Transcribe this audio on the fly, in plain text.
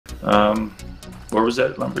Where was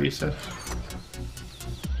that lumber you said?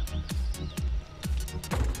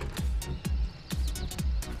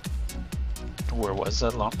 Where was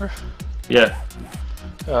that lumber? Yeah.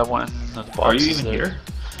 One of the boxes. Are you even there. here?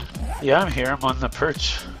 Yeah, I'm here. I'm on the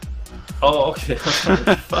perch. Oh, okay.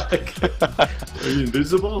 Fuck. Are you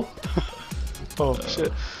invisible? Oh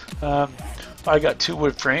shit. I got 2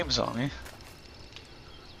 wood frames on me.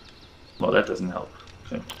 Well, that doesn't help.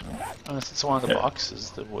 Okay. Unless it's one of the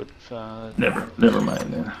boxes, the wood. Never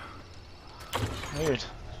mind then. Weird.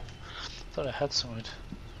 Thought I had some wood.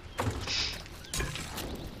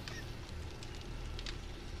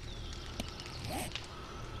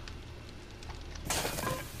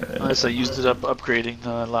 Unless I used it up upgrading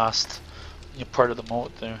the last part of the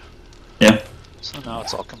moat there. Yeah. So now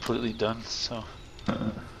it's all completely done. So.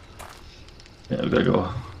 Yeah, we gotta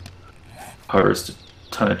go harvest a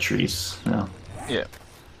ton of trees now. Yeah.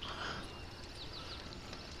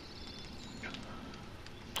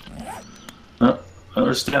 I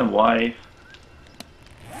understand why.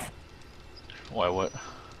 Why what?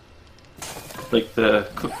 Like the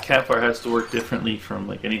campfire has to work differently from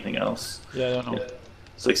like anything else. Yeah, I don't know.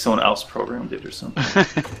 It's like someone else programmed it or something.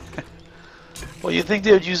 Well, you think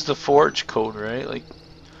they would use the forge code, right? Like,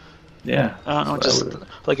 yeah. I don't know, just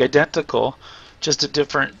like identical, just a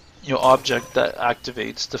different object that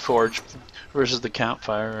activates the forge versus the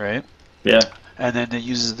campfire, right? Yeah. And then it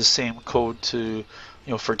uses the same code to,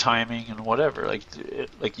 for timing and whatever. Like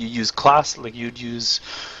you use class, like you'd use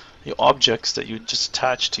the objects that you just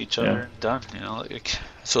attach to each other and done. Like,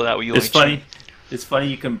 so that way you. It's funny. It's funny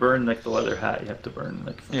you can burn like the leather hat. You have to burn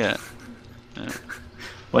like. Yeah.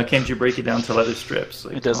 Why can't you break it down to leather strips?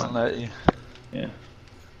 Like, it doesn't let you. Yeah.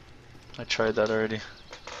 I tried that already.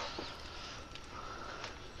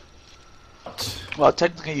 Well,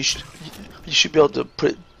 technically you should be able to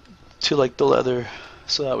put it to like the leather,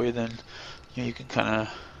 so that way then you can kind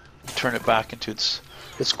of turn it back into its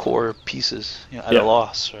core pieces, at a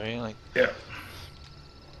loss, right? Like. Yeah.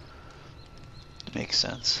 It makes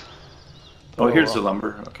sense. Oh, here's the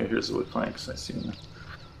lumber. Okay, here's the wood planks. I see them.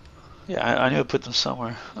 Yeah, I knew I put them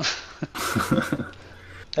somewhere. I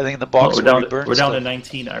think in the box we're down to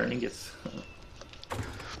 19 iron ingots.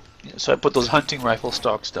 Yeah, so I put those hunting rifle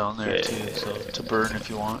stocks down there too, so to burn if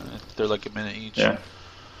you want. They're like a minute each. Yeah.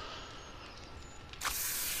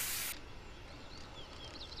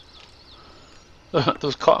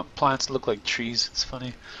 Those cotton plants look like trees. It's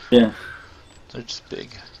funny. Yeah. They're just big.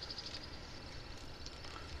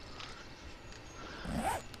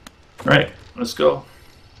 Right. Let's go.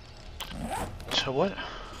 So what?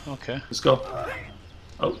 Okay. Let's go.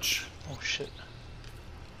 Ouch. Oh shit.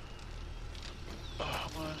 Oh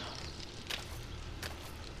man.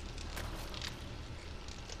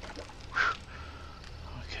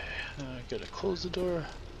 Okay. Now I gotta close the door.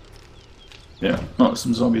 Yeah. Oh,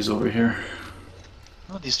 some zombies over here.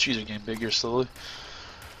 Oh, these trees are getting bigger slowly.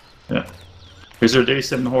 Yeah. Here's our day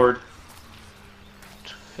 7 horde.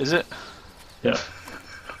 Is it? Yeah.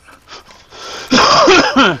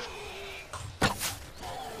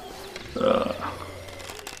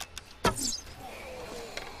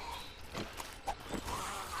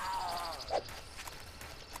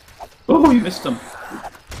 Oh, you missed him.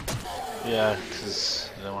 Yeah, because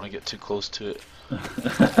I don't want to get too close to it.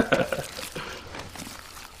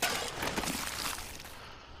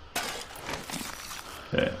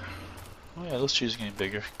 Okay. Oh yeah, those trees are getting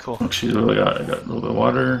bigger. Cool. Actually, I got a little bit of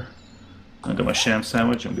water. I got my sham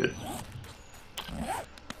sandwich. I'm good.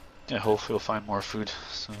 Yeah, hopefully we'll find more food.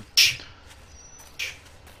 So.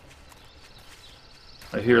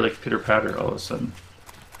 I hear like pitter patter all of a sudden.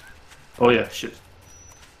 Oh yeah, shit.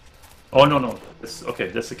 Oh no. Okay,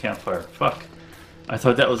 that's the campfire. Fuck. I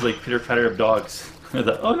thought that was like pitter patter of dogs. I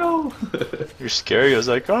thought, oh no. You're scary. I was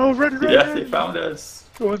like, oh, run. Yeah, they found us.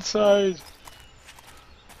 Go inside.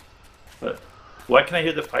 But why can I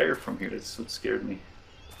hear the fire from here? That's what scared me.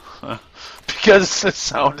 Because the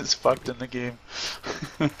sound is fucked in the game.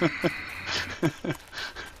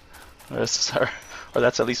 Or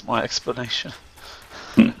that's at least my explanation.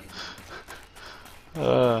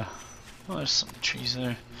 Well, there's some trees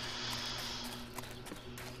there.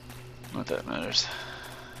 Not that matters.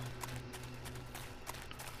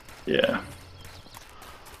 Yeah.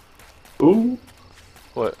 Ooh.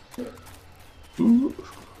 What? Ooh.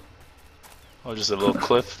 Oh, just a little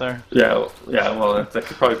cliff there? Yeah, well, that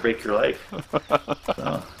could probably break your leg.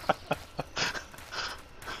 So.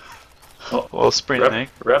 Oh, well, sprained an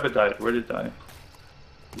ankle. Rabbit died. Where did it die?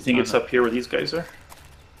 You think it's up here where these guys are?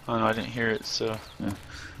 Oh no, I didn't hear it, so... Yeah.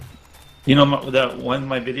 You know, that one of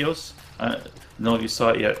my videos? I don't know if you saw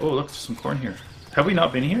it yet. Oh, look, there's some corn here. Have we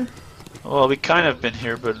not been here? Well, we kind of been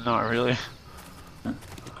here, but not really.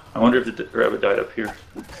 I wonder if the rabbit died up here.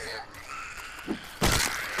 There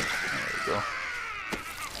we go.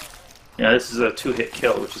 Yeah, this is a 2-hit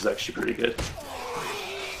kill, which is actually pretty good.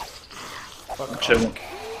 Which I won't.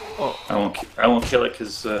 Oh. I won't kill it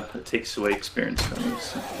because it takes away experience from me.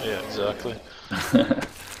 So. Yeah, exactly.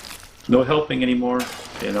 No helping anymore.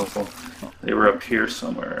 You know, they were up here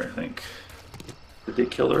somewhere, I think. Did they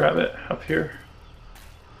kill the rabbit up here?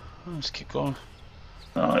 Let's keep going.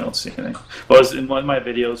 No, I don't see anything. Well, it was in one of my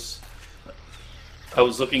videos, I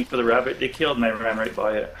was looking for the rabbit they killed and I ran right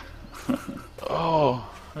by it. Oh,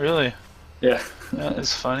 really? Yeah. That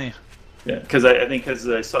is funny. Yeah, because I think because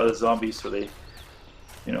I saw the zombies, so they,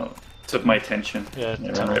 you know, took my attention. Yeah,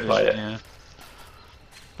 and I ran right by it. Yeah.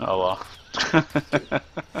 Oh well.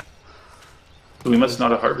 We must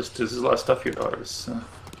not have harvested. There's a lot of stuff here to harvest. So.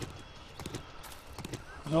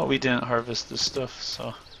 No, we didn't harvest this stuff,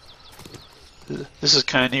 so this is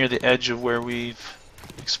kind of near the edge of where we've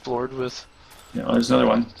explored with. Yeah, oh, there's another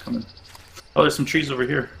one coming. Oh, there's some trees over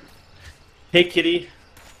here. Hey, kitty.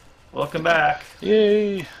 Welcome back.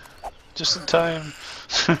 Yay! Just in time.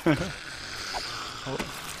 Oh,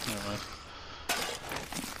 never mind.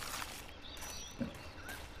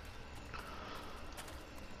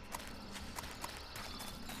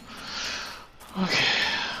 Okay.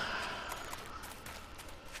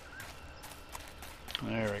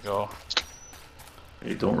 There we go.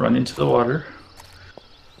 Hey, don't run into the water.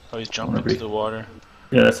 Oh, he's jumping into the water.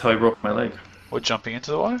 Yeah, that's how I broke my leg. What, jumping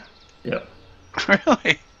into the water? Yep.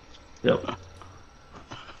 Really? Yep.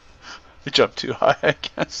 You jumped too high, I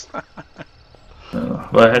guess.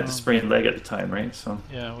 Well, I had the sprained leg at the time, right? So.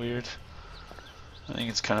 Yeah, weird. I think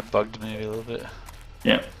it's kind of bugged maybe a little bit.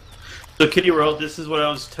 Yeah. So, Kitty World, this is what I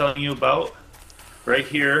was telling you about. Right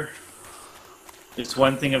here. It's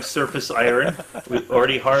one thing of surface iron. We've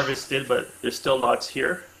already harvested, but there's still lots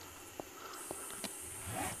here.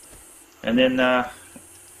 And then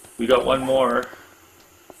we got one more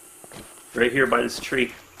right here by this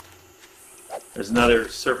tree. There's another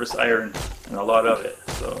surface iron and a lot of it.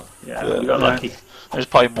 So yeah, we got lucky. There's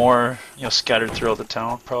probably more, you know, scattered throughout the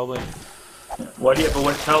town, probably. Yeah. Why do you have a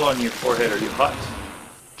wet towel on your forehead? Are you hot?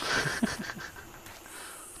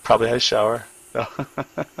 Probably had a shower. No.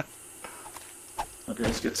 Okay,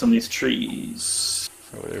 let's get some of these trees.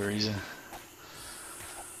 For whatever reason.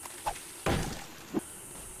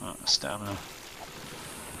 Oh, stamina.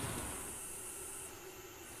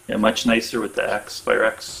 Yeah, much nicer with the axe, fire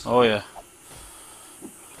axe. Oh yeah.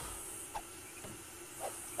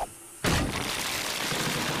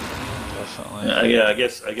 Definitely. Yeah, I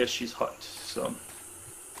guess she's hot. So.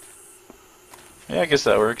 Yeah, I guess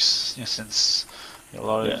that works. You know, since a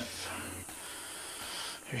lot of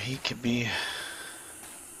your heat can be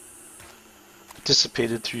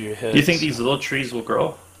dissipated through your head. Do you think these little trees will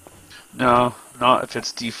grow? No, not if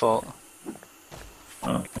it's default.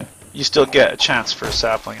 Okay. You still get a chance for a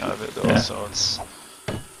sapling out of it though, Yeah. so it's...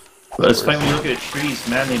 But it's funny when you look at trees,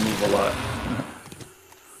 man, they move a lot.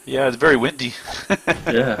 Yeah, it's very windy.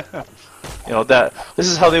 Yeah. You know, this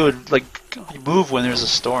is how they would, like, move when there's a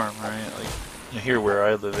storm, right? Like, you know, here where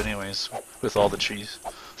I live anyways, with all the trees.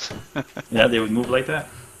 Yeah, they would move like that?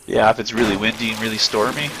 Yeah, if it's really windy and really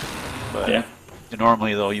stormy. But yeah.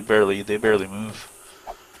 Normally though, they barely move.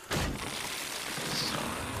 So.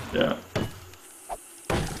 Yeah.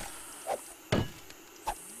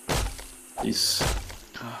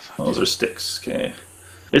 Those are sticks. Okay.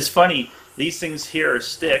 It's funny. These things here are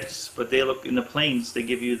sticks, but they look in the plains. They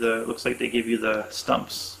give you looks like they give you the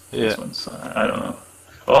stumps. Yeah. This one's, I don't know.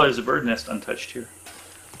 Oh, there's a bird nest untouched here.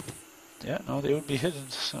 Yeah, no, they would be hidden.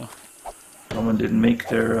 So. Someone didn't make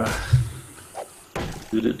their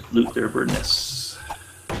loot their bird nests.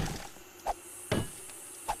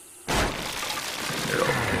 They're all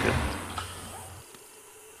pretty good.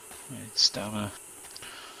 Right, stamina.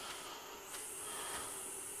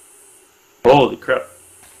 Holy crap!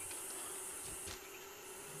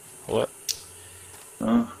 What?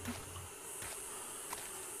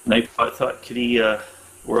 Nightbot thought Kitty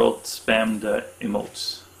World spammed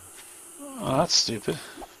emotes. Oh, that's stupid.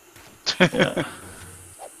 Yeah.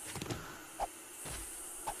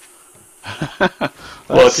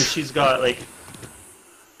 Well, because she's got like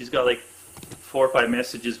 4 or 5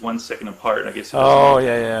 messages 1 second apart. I guess. Oh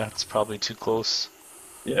yeah, it's probably too close.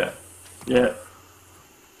 Yeah. Yeah.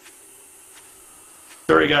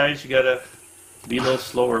 Sorry, guys. You gotta be a little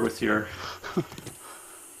slower with your.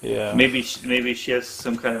 Yeah. Maybe she has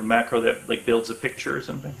some kind of macro that like builds a picture or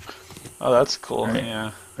something. Oh, that's cool. Right.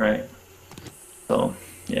 Yeah. Right. So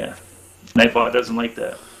yeah, Nightbot doesn't like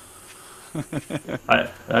that. I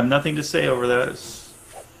have nothing to say over that.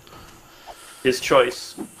 His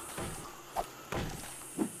choice.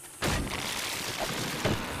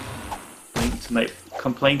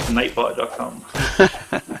 Complain to nightbot.com.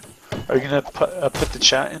 Are you gonna put the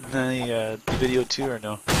chat in the video too, or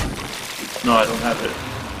no? No, I don't have it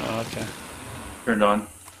Oh, okay. turned on.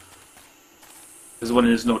 Because when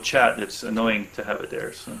there's no chat, it's annoying to have it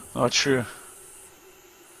there. So. Oh, true.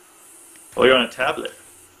 Oh, you're on a tablet.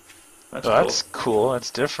 That's cool. That's cool. That's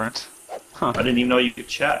different. Huh. I didn't even know you could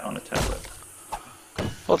chat on a tablet.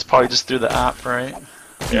 Well, it's probably just through the app, right?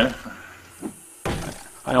 Yeah.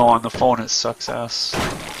 I know on the phone it sucks ass.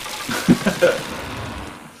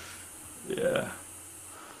 Yeah.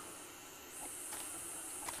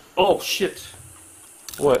 Oh shit!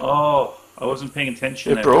 What? Oh, I wasn't paying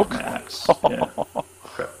attention. It broke? My axe. Yeah.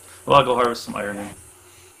 Crap. Well, I'll go harvest some iron then.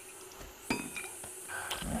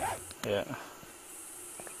 Yeah.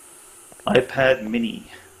 iPad Mini.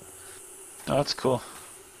 Oh, that's cool.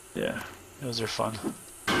 Yeah. Those are fun.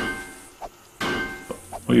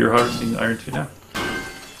 Well, you're harvesting iron too now?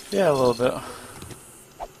 Yeah, a little bit.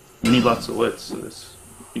 You need lots of wood, so this.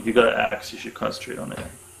 If you got an axe, you should concentrate on it.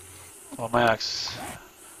 Well, my axe.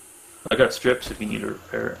 I got strips if you need to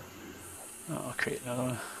repair it. Oh, I'll create another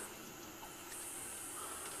one.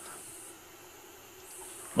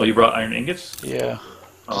 Well, you brought iron ingots? Yeah.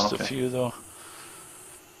 Just okay. a few though.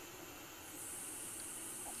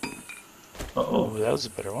 Uh-oh. Ooh, that was a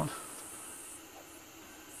better one.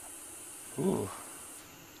 Ooh.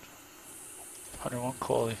 101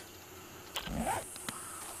 quality.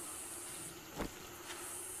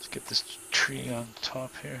 Let's get this tree on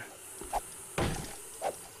top here.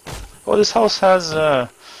 Oh, this house has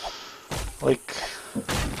like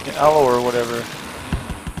an aloe or whatever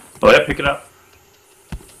Oh yeah, pick it up.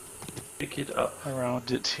 Pick it up.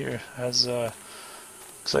 around it here. Has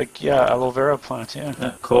looks like, yeah, aloe vera plant. Yeah.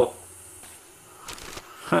 Yeah, cool.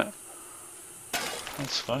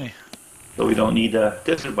 That's funny. But we don't need a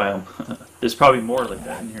desert biome. There's probably more like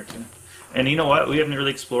that in here too. And you know what? We haven't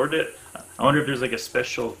really explored it. I wonder if there's like a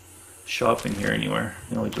special shop in here anywhere.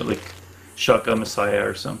 You know, like Shotgun Messiah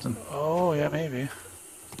or something. Oh yeah, maybe.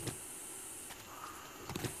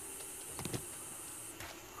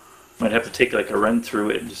 Might have to take like a run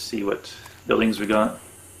through it and just see what buildings we got.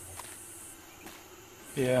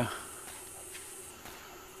 Yeah.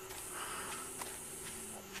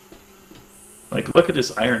 Like, look at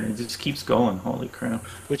this iron. It just keeps going. Holy crap.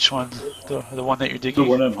 Which one? The one that you're digging? The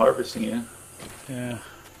one I'm harvesting, yeah. Yeah.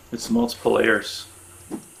 It's multiple layers.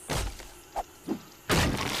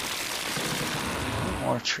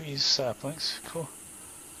 More trees, saplings. Cool.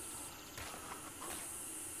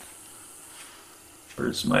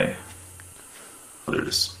 Where's my... Oh, there it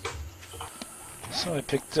is. So I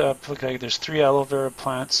picked up, look like there's 3 aloe vera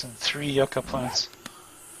plants and 3 yucca plants.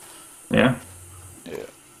 Yeah? Yeah.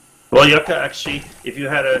 Well, yucca, actually, if you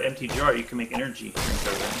had an empty jar, you can make energy drink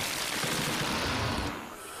out of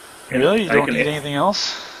that. Really? You don't need anything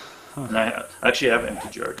else? Huh. And I actually have an empty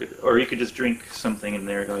jar. Or you could just drink something in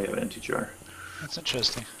there and you have an empty jar. That's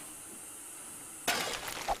interesting.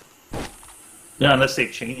 Yeah, unless they've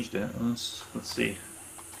changed it. Let's see.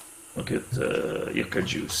 Look at yucca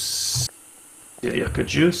juice. Yeah, yucca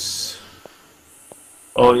juice.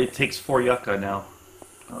 Oh, it takes 4 yucca now.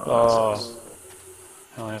 Oh.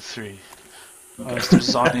 I only have 3. Unless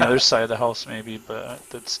there's on the other side of the house maybe, but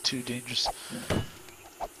that's too dangerous.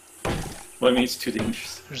 Well, I mean, it's too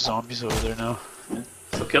dangerous. There's zombies over there now. Yeah.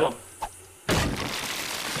 So kill them.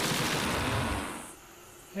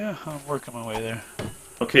 Yeah, I'm working my way there.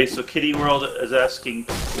 Okay, so Kitty World is asking,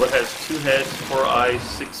 what has 2 heads, 4 eyes,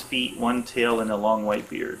 6 feet, 1 tail, and a long white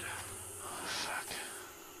beard?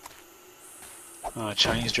 Fuck.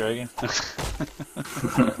 Chinese dragon.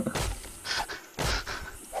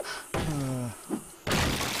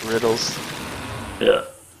 Riddles. Yeah.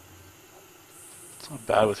 I'm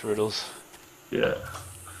bad with riddles. Yeah.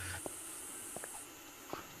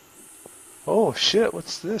 Oh shit,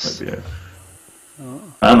 what's this? Oh.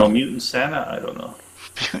 I don't know, Mutant Santa? I don't know.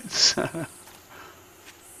 Mutant Santa.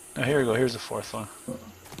 Oh, here we go, here's the 4th one.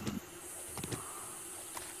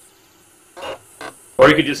 Or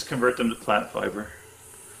you could just convert them to plant fiber.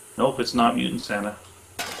 Nope, it's not Mutant Santa.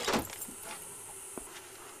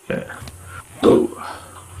 Yeah. Oh.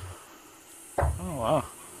 Oh wow.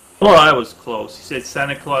 Well, I was close. He said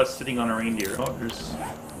Santa Claus sitting on a reindeer. Oh, there's...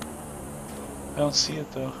 I don't see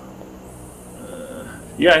it though.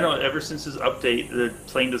 Yeah, I know. Ever since his update, the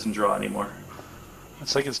plane doesn't draw anymore.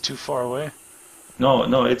 It's like it's too far away. No,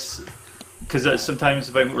 it's... Because sometimes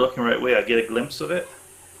if I'm looking the right way, I get a glimpse of it.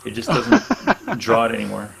 It just doesn't draw it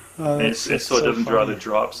anymore. Oh, and so it doesn't draw the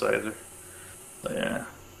drops either. But yeah.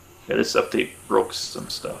 Yeah, this update broke some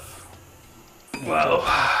stuff. Wow.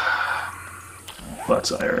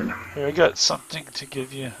 Lots of iron. Here, I got something to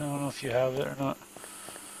give you. I don't know if you have it or not.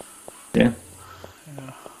 Yeah.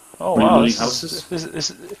 Yeah. Oh Are you wow, building this houses?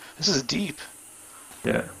 this is deep.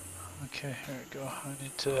 Yeah. Okay, here we go. I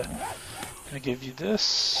need to. I'm gonna give you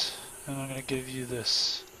this, and I'm gonna give you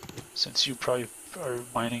this, since you probably are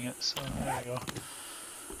mining it. So there you go.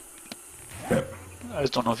 Yep. I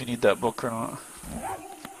just don't know if you need that book or not.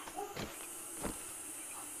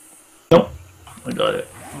 Nope. I got it.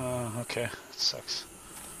 Okay, that sucks.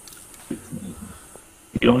 You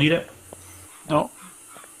don't need it? No,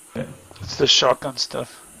 Okay. it's the shotgun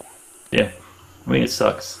stuff. Yeah. I mean, it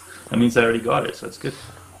sucks. That means I already got it, so that's good.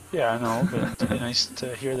 Yeah, I know, but it'd be nice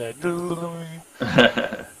to hear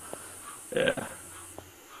that. Yeah.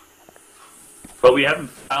 But we haven't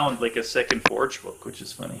found like a second Forge book, which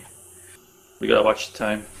is funny. We gotta watch the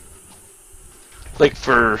time. Like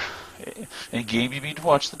for in game, you mean to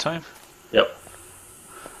watch the time? Yep.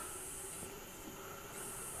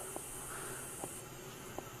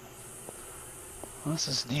 Well, this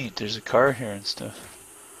is neat. There's a car here and stuff.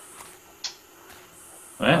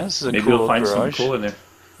 Yeah, this is a maybe cool we'll find something garage. cool in there.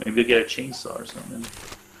 Maybe we'll get a chainsaw or something.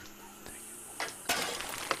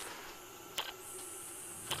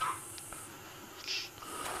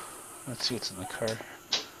 Let's see what's in the car.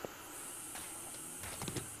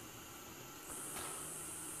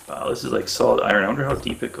 Wow, this is like solid iron. I wonder how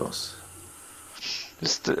deep it goes.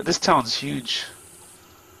 This town's huge.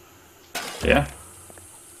 Yeah?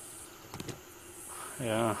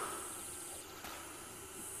 Yeah.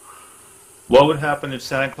 What would happen if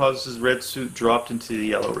Santa Claus's red suit dropped into the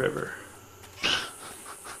Yellow River?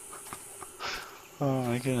 Oh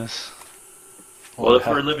my goodness. Well, if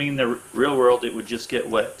we're living in the real world, it would just get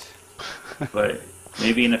wet. But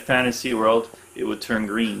maybe in a fantasy world, it would turn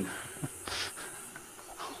green.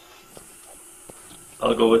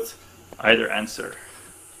 I'll go with either answer.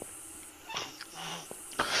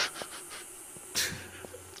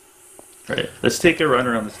 Right, let's take a run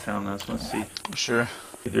around this town now. Let's see Sure.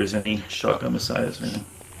 if there's any shotgun messiahs or anything.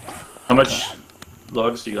 How much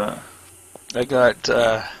logs do you got? I got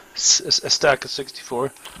a stack of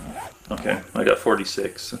 64. Okay, I got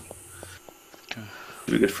 46. So Okay.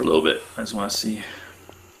 should be good for a little bit. I just want to see.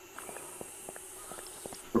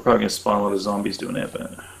 We're probably going to spawn a lot of zombies doing it,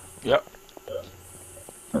 but Yep.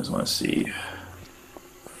 I just want to see.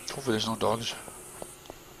 Hopefully there's no dogs.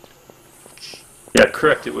 Yeah,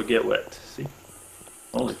 correct, it would get wet. See?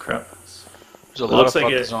 Holy crap. There's a It lot looks of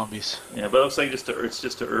like fucking it- zombies. Yeah, but it looks like it's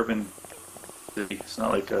just an urban city. It's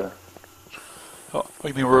not like a Oh,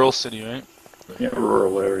 you mean rural city, right?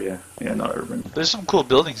 rural area. Yeah, not urban. There's some cool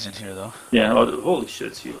buildings in here, though. Yeah, oh, holy shit,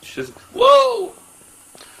 it's huge. Whoa!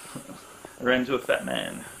 I ran into a fat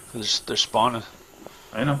man. They're spawning.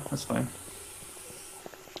 I know, that's fine.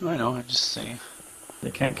 I know, I'm just saying.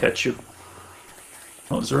 They can't catch you.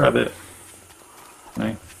 Oh, there's a rabbit. Can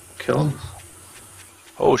I kill him?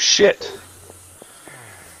 Oh shit!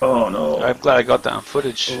 Oh no. I'm glad I got that on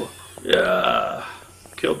footage. Oh, yeah.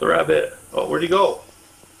 Killed the rabbit. Oh, where'd he go?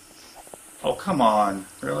 Oh, come on.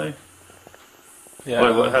 Really? Yeah.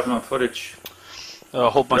 What happened on footage? A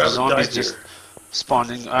whole bunch of Rabbit zombies died just here.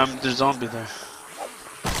 spawning. There's zombie there.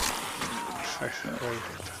 Are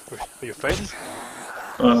you fighting?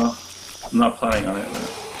 I'm not planning on it.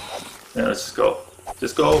 Yeah, let's just go.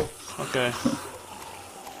 Just go. Okay.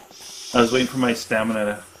 I was waiting for my stamina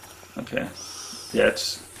to... Okay. Yeah,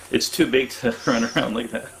 it's too big to run around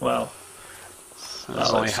like that. Wow.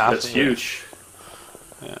 There's Wow, only half that's of it. huge.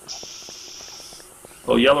 Yeah.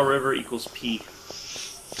 Oh, Yellow River equals P.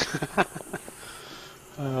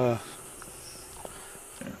 Uh,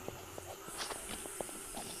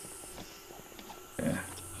 Yeah.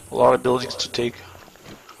 a lot of buildings to take.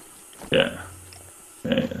 Yeah.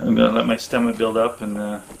 Yeah, I'm gonna let my stamina build up, and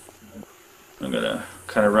I'm gonna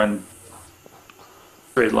kind of run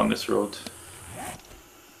straight along this road.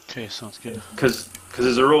 Okay, sounds good. Because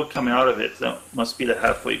there's a road coming out of it. That must be the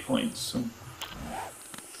halfway point. So.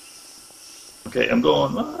 Okay, I'm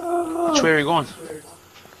going. Which way are you going?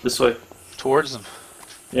 This way. Towards them.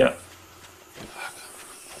 Yeah.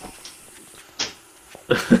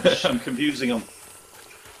 I'm confusing him.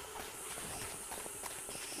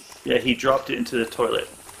 Yeah, he dropped it into the toilet.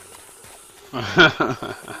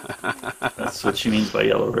 That's what she means by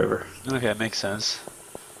Yellow River. Okay, makes sense.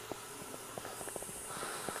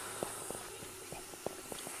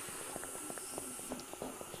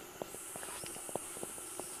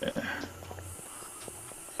 Yeah.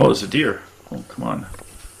 Oh, there's a deer. Oh, come on.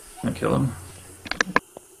 Can I kill him?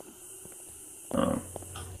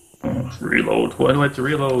 Reload. Why do I have to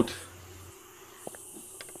reload?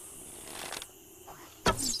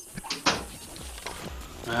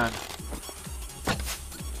 man.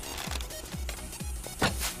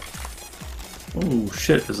 Oh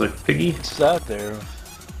shit, there's like a piggy. What's that there?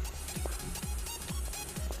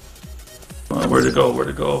 Where'd it go? Where'd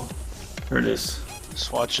it go? There it is.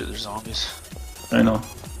 Just watch it, there's zombies. I know.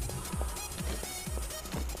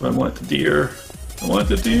 I want the deer. I want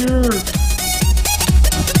the deer!